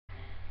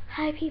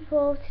Hi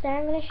people, today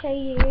I'm going to show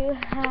you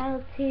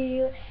how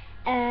to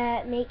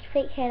make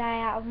fake hair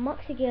dye out of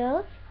Moxie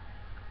Girls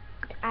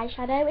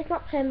eyeshadow. It's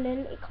not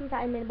permanent, it comes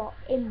out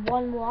in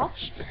one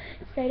wash,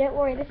 so don't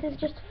worry, this is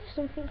just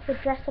something for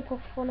dress up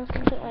or fun or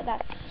something like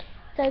that.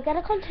 So get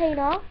a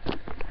container,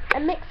 a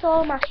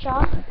mixer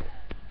masher,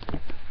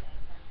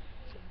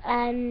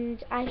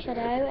 and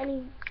eyeshadow,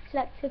 any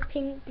selective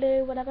pink,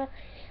 blue, whatever,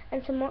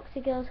 and some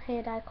Moxie Girls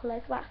hair dye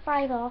colours, about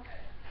 5 are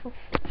for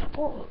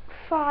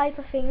 5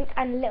 I think,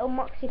 and a little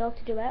Moxie doll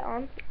to do it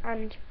on,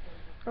 and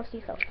obviously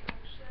yourself.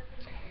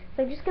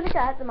 So I'm just going to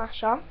get out the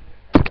masher,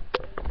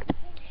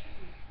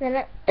 then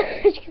as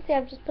you can see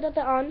I've just put a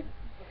bit on,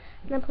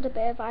 and then put a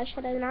bit of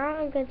eyeshadow. Now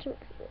I'm going to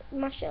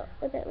mash it up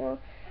a bit more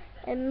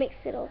and mix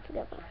it all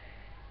together.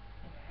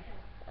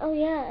 Oh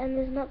yeah, and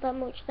there's not that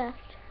much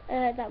left,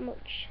 that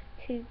much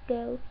to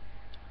go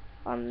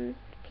on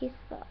the piece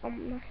that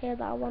on my hair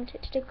that I want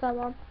it to go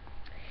on.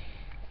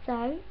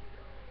 So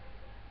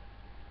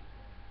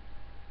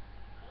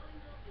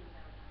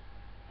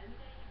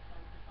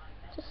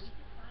just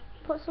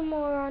put some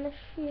more on if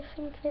you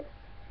think it's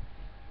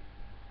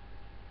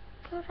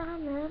go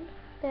down then.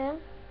 There.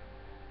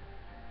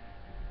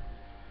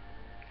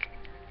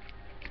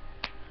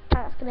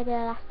 That's gonna be the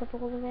last of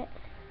all of it.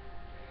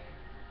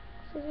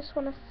 So I just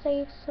want to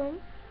save some.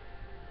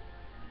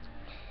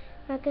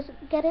 Now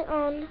get it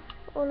on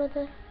all of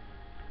the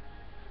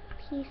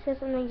pieces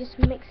and then just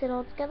mix it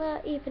all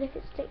together, even if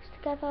it sticks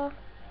together.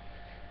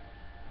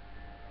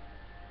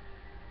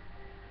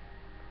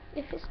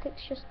 If it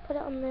sticks, just put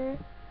it on there.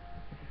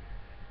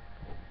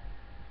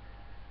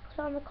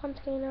 Put it on the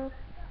container.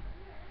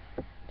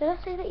 Did I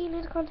say that you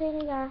need a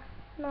container? Yeah.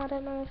 No, I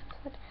don't know if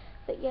I said.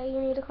 But yeah, you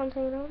need a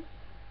container.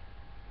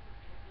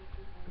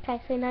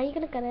 Okay, so now you're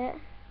going to get it.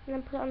 And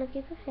then put it on a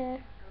piece of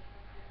hair.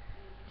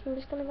 So I'm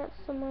just going to get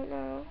some right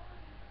now.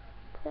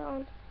 Put it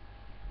on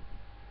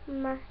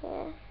my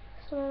hair.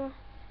 So,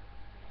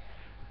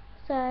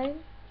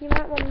 you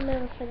might want to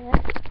mirror for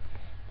this.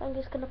 But I'm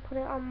just going to put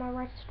it on my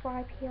red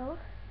stripe here.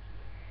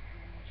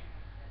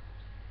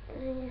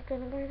 And then you're just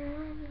going to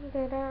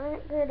go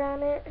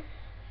down it.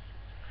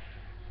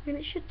 And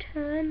it should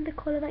turn the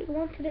colour that you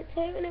wanted it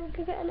to, and it will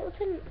give it a little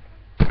tint.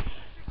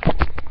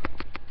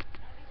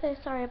 So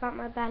sorry about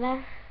my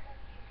Bella.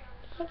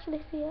 Can you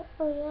actually see it?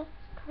 Oh yeah,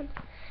 can.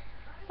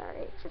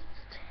 Sorry, just,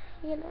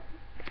 you know.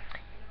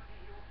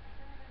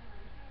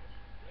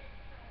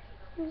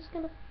 I'm just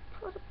going to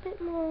put a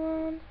bit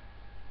more on.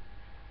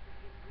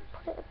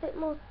 Put it a bit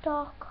more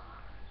dark.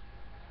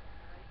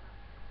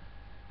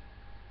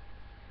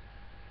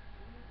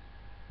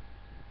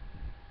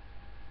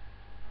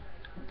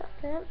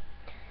 That's it.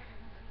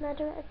 Now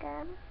do it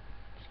again.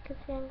 As you can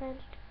see, I'm going to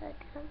do it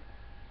again.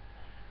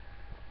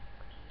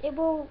 It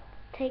will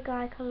take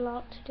like a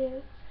lot to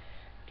do.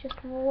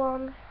 Just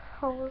one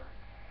whole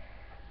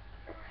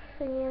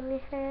thing in your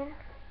hair.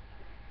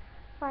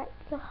 Like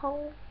the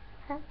whole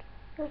head.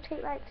 It'll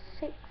take like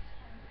 6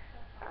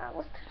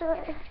 hours to do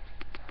it.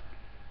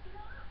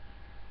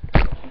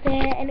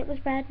 There, and it was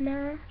red.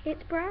 Now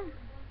it's brown.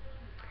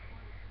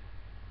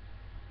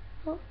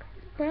 Look,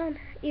 it's brown.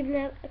 Even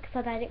though, because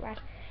I dyed it red.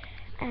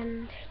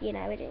 And, you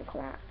know, it didn't come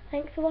out.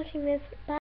 Thanks for watching this. Bye.